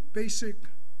 2 basic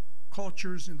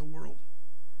cultures in the world.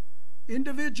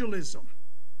 Individualism.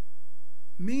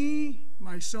 Me,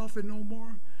 myself, and no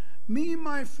more. Me,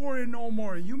 my four, and no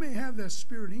more. You may have that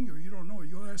spirit in you. You don't know.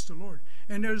 You'll ask the Lord.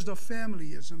 And there's the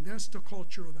familyism. That's the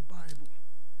culture of the Bible.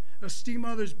 Esteem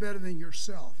others better than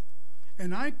yourself.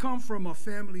 And I come from a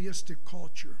familyistic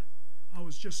culture. I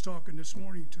was just talking this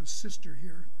morning to a sister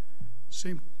here.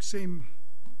 Same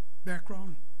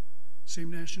background,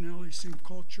 same nationality, same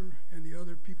culture, and the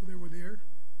other people that were there.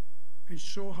 And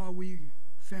show how we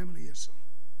familyism.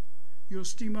 You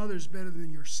esteem others better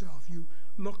than yourself. You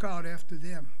look out after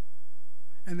them.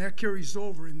 And that carries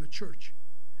over in the church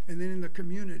and then in the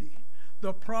community.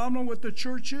 The problem with the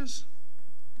church is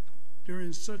they're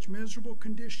in such miserable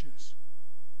conditions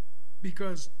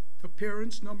because the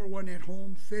parents, number one, at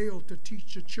home, failed to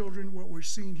teach the children what we're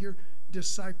seeing here,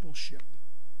 discipleship.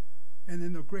 And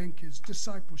then the grandkids,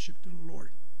 discipleship to the Lord.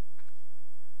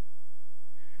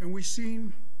 And we've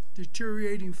seen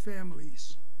deteriorating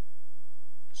families,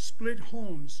 split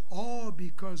homes, all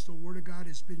because the Word of God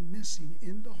has been missing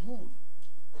in the home.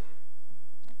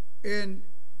 And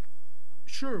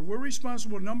sure, we're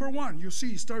responsible. Number one, you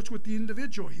see, it starts with the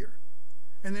individual here,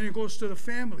 and then it goes to the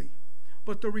family.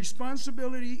 But the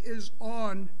responsibility is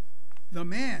on the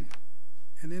man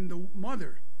and then the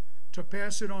mother to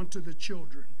pass it on to the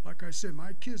children. Like I said,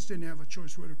 my kids didn't have a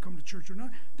choice whether to come to church or not.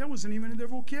 That wasn't even in their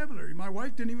vocabulary. My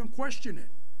wife didn't even question it.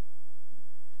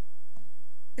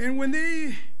 And when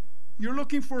you're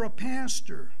looking for a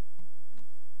pastor,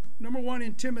 number one,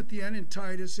 in Timothy and in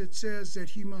Titus, it says that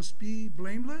he must be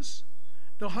blameless,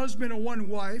 the husband of one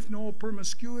wife, no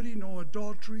promiscuity, no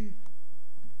adultery.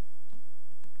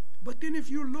 But then if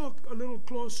you look a little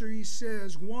closer, he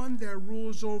says, one that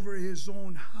rules over his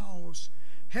own house,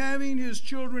 having his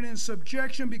children in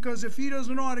subjection, because if he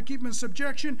doesn't know how to keep them in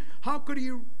subjection, how could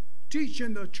he teach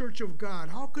in the church of God?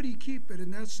 How could he keep it?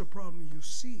 And that's the problem you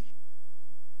see.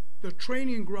 The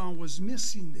training ground was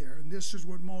missing there, and this is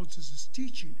what Moses is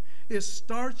teaching. It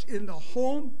starts in the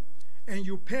home, and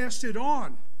you pass it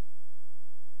on.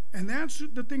 And that's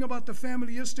the thing about the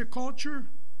familyistic culture.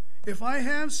 If I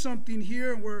have something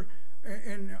here,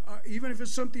 and even if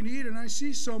it's something to eat, and I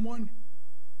see someone,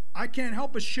 I can't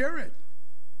help but share it.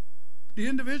 The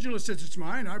individualist says, it's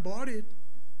mine, I bought it.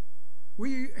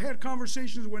 We had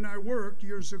conversations when I worked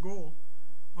years ago.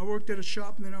 I worked at a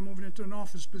shop, and then I moved into an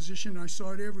office position, and I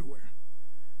saw it everywhere.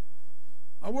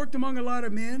 I worked among a lot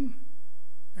of men,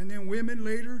 and then women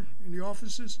later in the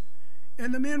offices,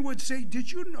 and the men would say,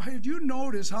 did you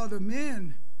notice how the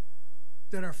men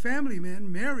that are family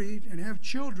men, married, and have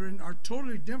children are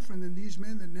totally different than these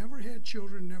men that never had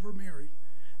children, never married.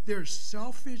 They're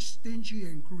selfish, stingy,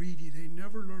 and greedy. They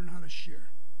never learn how to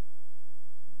share.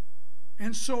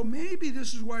 And so maybe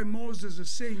this is why Moses is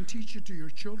saying, teach it to your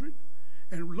children.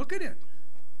 And look at it.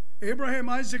 Abraham,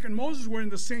 Isaac, and Moses were in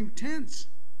the same tents.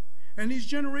 And these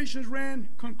generations ran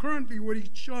concurrently with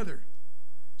each other,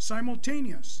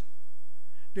 simultaneous.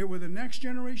 They were the next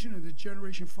generation and the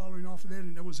generation following off of that,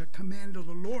 and there was a command of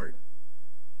the Lord.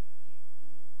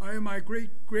 I had my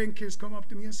great-grandkids come up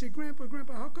to me and say, Grandpa,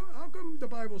 how come the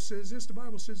Bible says this, the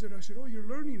Bible says that? I said, oh, you're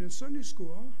learning in Sunday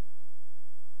school, huh?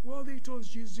 Well, they told us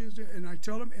Jesus, and I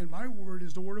tell them, and my word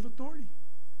is the word of authority.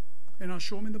 And I'll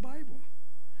show them in the Bible.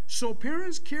 So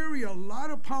parents carry a lot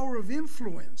of power of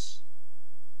influence.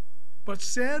 But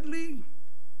sadly,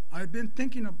 I've been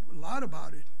thinking a lot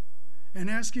about it and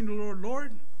asking the Lord,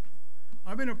 Lord,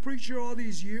 I've been a preacher all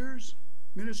these years,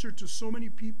 ministered to so many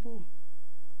people.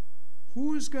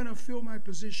 Who is going to fill my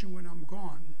position when I'm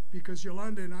gone? Because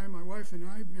Yolanda and I, my wife and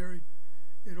I, married,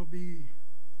 it'll be,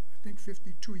 I think,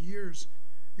 52 years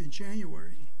in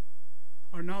January,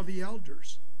 are now the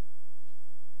elders.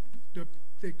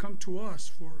 They come to us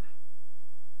for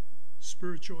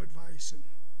spiritual advice and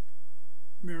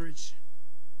marriage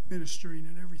ministering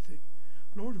and everything.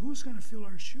 Lord, who's going to fill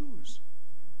our shoes?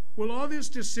 Will all this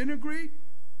disintegrate?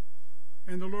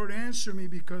 And the Lord answered me,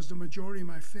 because the majority of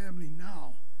my family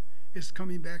now is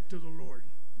coming back to the Lord.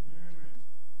 Amen.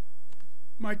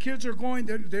 My kids are going,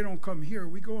 they don't come here.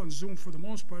 We go on Zoom for the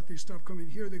most part. They stop coming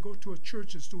here. They go to a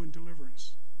church that's doing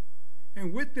deliverance.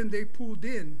 And with them, they pulled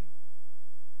in,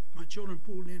 my children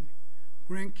pulled in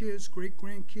grandkids,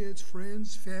 great-grandkids,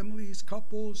 friends, families,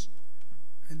 couples,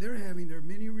 and they're having their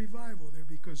mini revival there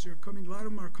because they're coming. A lot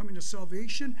of them are coming to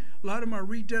salvation. A lot of them are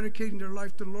rededicating their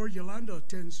life to the Lord. Yolanda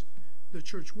attends the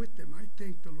church with them. I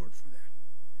thank the Lord for that.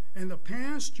 And the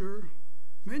pastor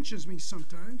mentions me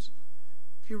sometimes.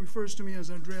 He refers to me as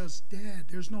Andrea's dad.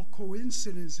 There's no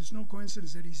coincidence. There's no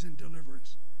coincidence that he's in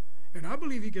deliverance. And I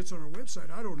believe he gets on our website.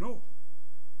 I don't know.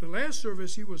 The last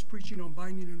service, he was preaching on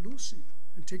binding and loosing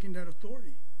and taking that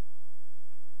authority.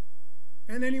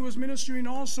 And then he was ministering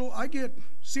also.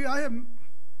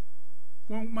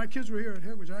 When my kids were here at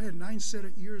Headwatch, I had 9 set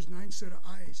of ears, 9 set of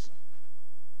eyes.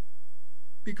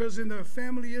 Because in the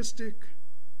familyistic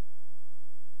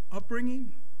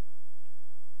upbringing,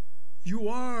 you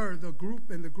are the group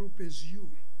and the group is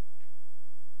you.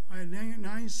 I had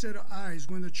 9 set of eyes.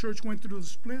 When the church went through the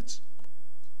splits,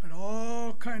 I had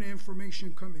all kind of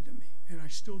information coming to me, and I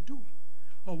still do,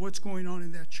 of what's going on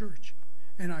in that church.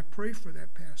 And I pray for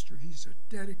that pastor. He's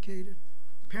a dedicated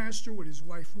pastor with his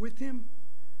wife with him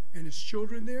and his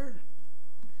children there.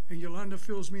 And Yolanda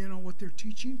fills me in on what they're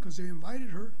teaching because they invited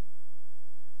her.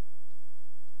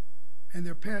 And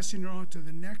they're passing it on to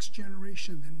the next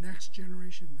generation, the next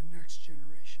generation, the next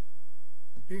generation.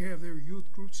 They have their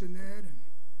youth groups in that, and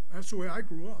that's the way I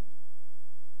grew up.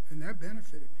 And that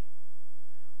benefited me.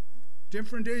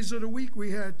 Different days of the week,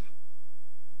 we had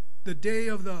the Day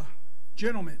of the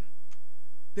Gentleman.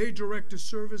 They directed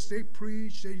service, they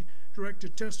preached, they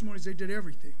directed testimonies, they did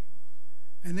everything.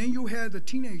 And then you had the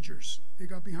teenagers. They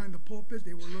got behind the pulpit,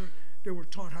 they were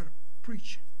taught how to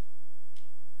preach.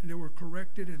 And they were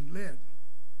corrected and led.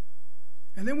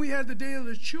 And then we had the Day of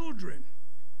the Children.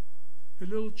 The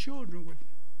little children would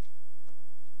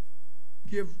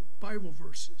give Bible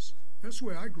verses. That's the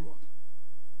way I grew up.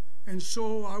 And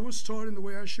so I was taught in the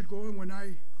way I should go, and when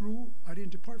I grew, I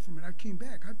didn't depart from it. I came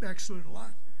back. I backslid a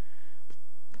lot.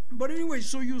 But anyway,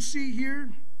 so you see here,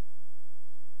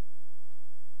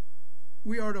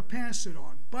 we are to pass it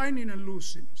on. Binding and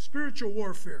loosing, spiritual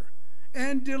warfare,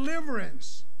 and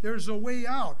deliverance. There's a way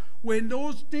out. When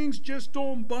those things just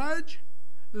don't budge,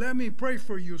 let me pray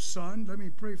for you, son. Let me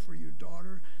pray for you,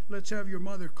 daughter. Let's have your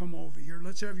mother come over here.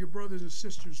 Let's have your brothers and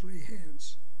sisters lay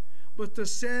hands. But the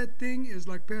sad thing is,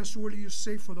 like Pastor Willie used to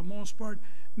say, for the most part,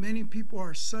 many people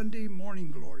are Sunday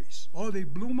morning glories. Oh, they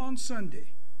bloom on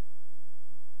Sunday.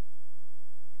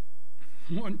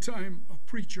 One time, a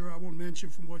preacher, I won't mention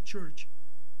from what church,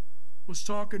 was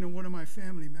talking to one of my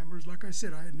family members. Like I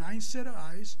said, I had 9 set of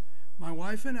eyes, my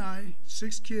wife and I,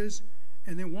 6 kids,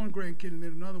 and then 1 grandkid, and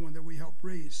then another one that we helped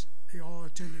raise. They all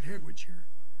attended Headwatch here.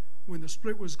 When the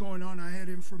split was going on, I had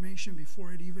information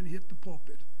before it even hit the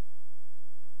pulpit.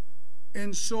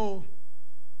 And so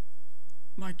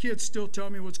my kids still tell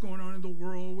me what's going on in the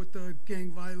world with the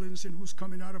gang violence and who's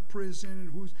coming out of prison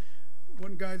and who's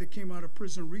one guy that came out of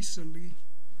prison recently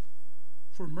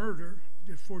for murder,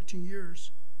 did 14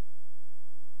 years.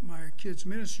 My kids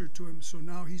ministered to him, so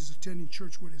now he's attending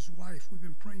church with his wife. We've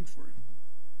been praying for him.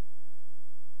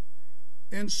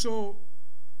 And so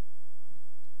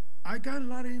I got a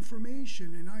lot of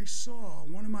information, and I saw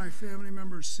one of my family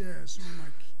members says, one of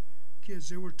my kids,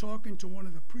 they were talking to one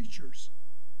of the preachers.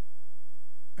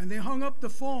 And they hung up the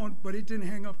phone, but it didn't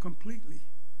hang up completely.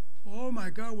 Oh my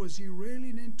God, was he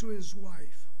railing into his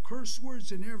wife? Curse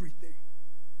words and everything.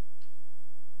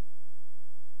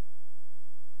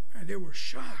 And they were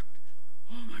shocked.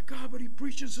 Oh my God, but he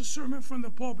preaches a sermon from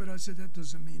the pulpit. I said, that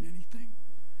doesn't mean anything.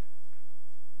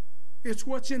 It's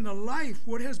what's in the life,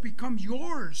 what has become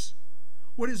yours,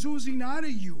 what is oozing out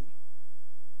of you.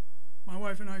 My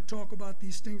wife and I talk about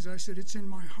these things. I said, it's in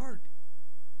my heart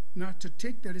not to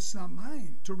take that. It's not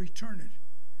mine to return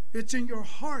it. It's in your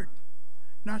heart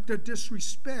not to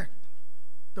disrespect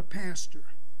the pastor.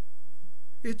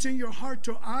 It's in your heart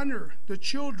to honor the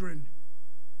children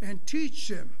and teach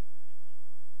them.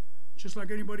 Just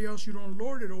like anybody else, you don't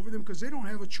lord it over them because they don't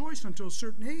have a choice until a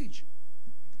certain age.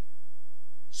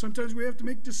 Sometimes we have to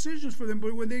make decisions for them,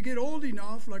 but when they get old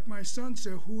enough, like my son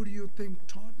said, who do you think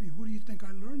taught me? Who do you think I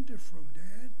learned it from,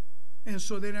 Dad? And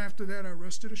so then after that, I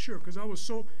rested assured because I was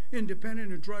so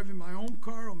independent and driving my own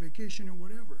car on vacation and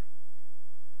whatever.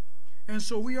 And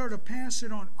so we are to pass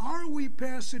it on. Are we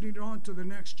passing it on to the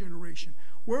next generation?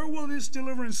 Where will this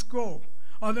deliverance go?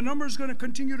 Are the numbers going to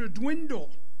continue to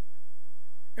dwindle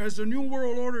as the New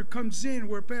World Order comes in,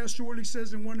 where Pastor Willie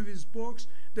says in one of his books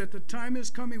that the time is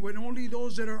coming when only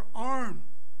those that are armed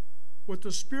with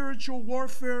the spiritual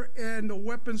warfare and the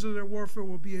weapons of their warfare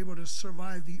will be able to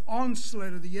survive the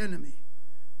onslaught of the enemy?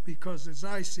 Because, as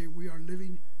I say, we are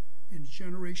living in a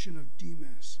generation of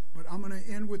demons. But I'm going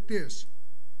to end with this.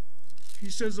 He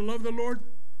says to love the Lord,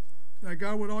 thy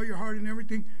God, with all your heart and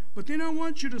everything. But then I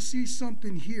want you to see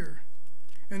something here.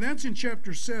 And that's in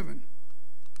chapter 7.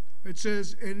 It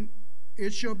says, and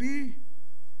it shall be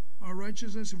our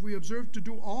righteousness if we observe to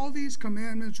do all these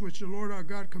commandments which the Lord our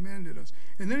God commanded us.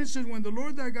 And then it says, when the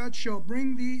Lord thy God shall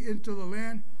bring thee into the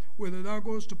land whither thou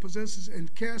goest to possess it,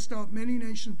 and cast out many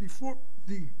nations before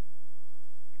thee,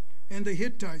 and the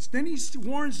Hittites. Then he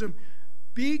warns them,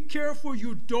 be careful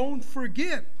you don't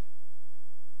forget.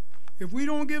 If we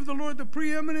don't give the Lord the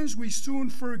preeminence, we soon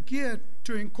forget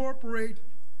to incorporate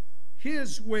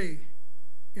his way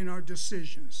in our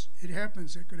decisions. It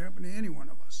happens. It could happen to any one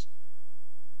of us.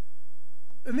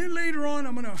 And then later on,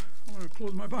 I'm gonna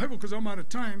close my Bible because I'm out of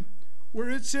time, where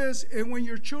it says, and when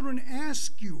your children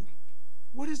ask you,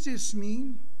 what does this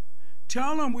mean?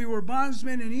 Tell them we were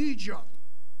bondsmen in Egypt.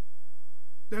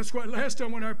 That's why last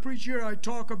time when I preach here, I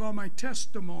talk about my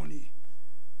testimony.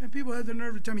 And people had the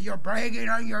nerve to tell me, you're bragging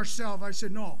on yourself. I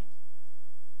said, no.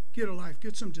 Get a life.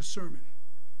 Get some discernment.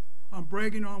 I'm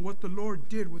bragging on what the Lord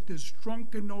did with this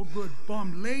drunken, no good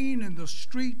bum laying in the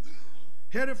street,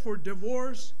 headed for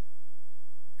divorce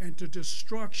and to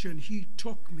destruction. He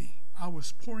took me. I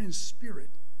was poor in spirit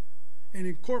and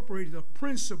incorporated the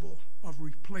principle of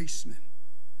replacement.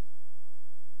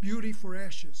 Beauty for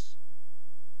ashes.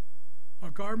 A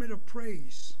garment of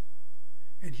praise.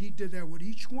 And he did that with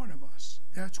each one of us.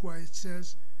 That's why it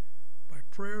says, by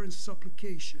prayer and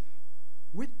supplication,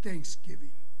 with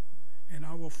thanksgiving. And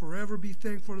I will forever be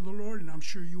thankful to the Lord, and I'm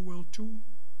sure you will too.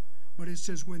 But it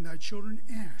says, when thy children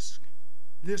ask.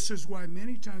 This is why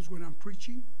many times when I'm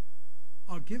preaching,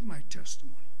 I'll give my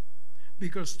testimony.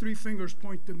 Because three fingers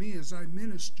point to me as I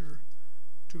minister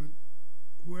to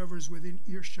whoever is within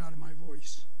earshot of my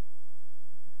voice.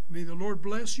 May the Lord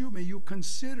bless you. May you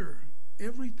consider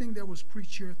everything that was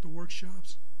preached here at the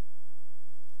workshops,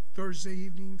 Thursday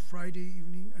evening, Friday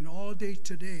evening, and all day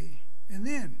today. And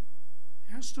then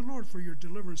ask the Lord for your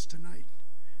deliverance tonight.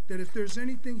 That if there's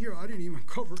anything here, I didn't even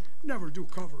cover, never do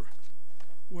cover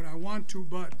what I want to,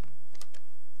 but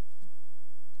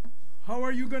how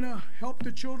are you going to help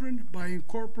the children? By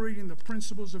incorporating the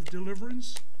principles of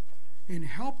deliverance in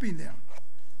helping them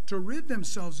to rid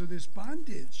themselves of this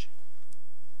bondage.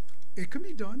 It can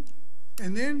be done.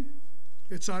 And then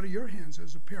it's out of your hands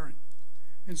as a parent.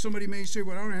 And somebody may say,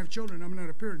 well, I don't have children, I'm not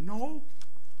a parent. No,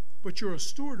 but you're a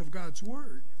steward of God's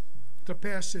word to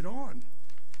pass it on.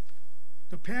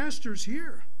 The pastor's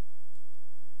here.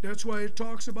 That's why it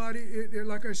talks about it,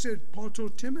 like I said, Paul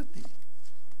told Timothy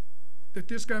that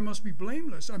this guy must be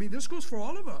blameless. I mean, this goes for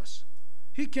all of us.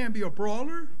 He can't be a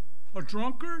brawler, a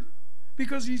drunkard,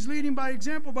 because he's leading by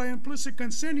example, by implicit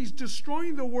consent. He's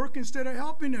destroying the work instead of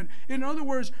helping it. In other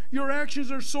words, your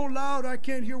actions are so loud, I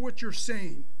can't hear what you're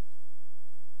saying.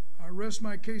 I rest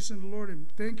my case in the Lord, and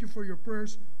thank you for your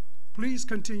prayers. Please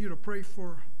continue to pray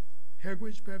for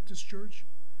Hegwich Baptist Church,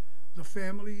 the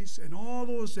families, and all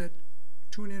those that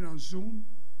tune in on Zoom,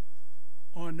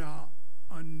 on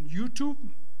YouTube,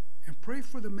 and pray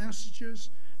for the messages,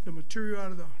 the material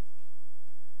out of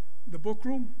the book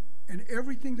room, and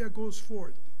everything that goes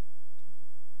forth.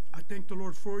 I thank the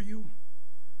Lord for you.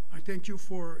 I thank you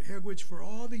for Hegwitch for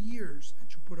all the years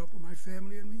that you put up with my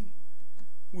family and me.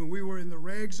 When we were in the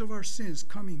rags of our sins,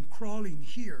 coming, crawling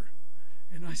here,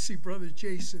 and I see Brother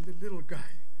Jason, the little guy,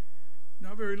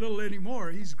 not very little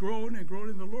anymore. He's grown and grown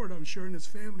in the Lord, I'm sure, in his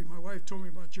family. My wife told me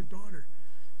about your daughter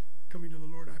coming to the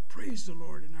Lord. I praise the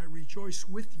Lord and I rejoice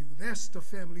with you. That's the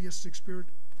familyistic spirit.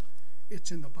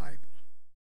 It's in the Bible.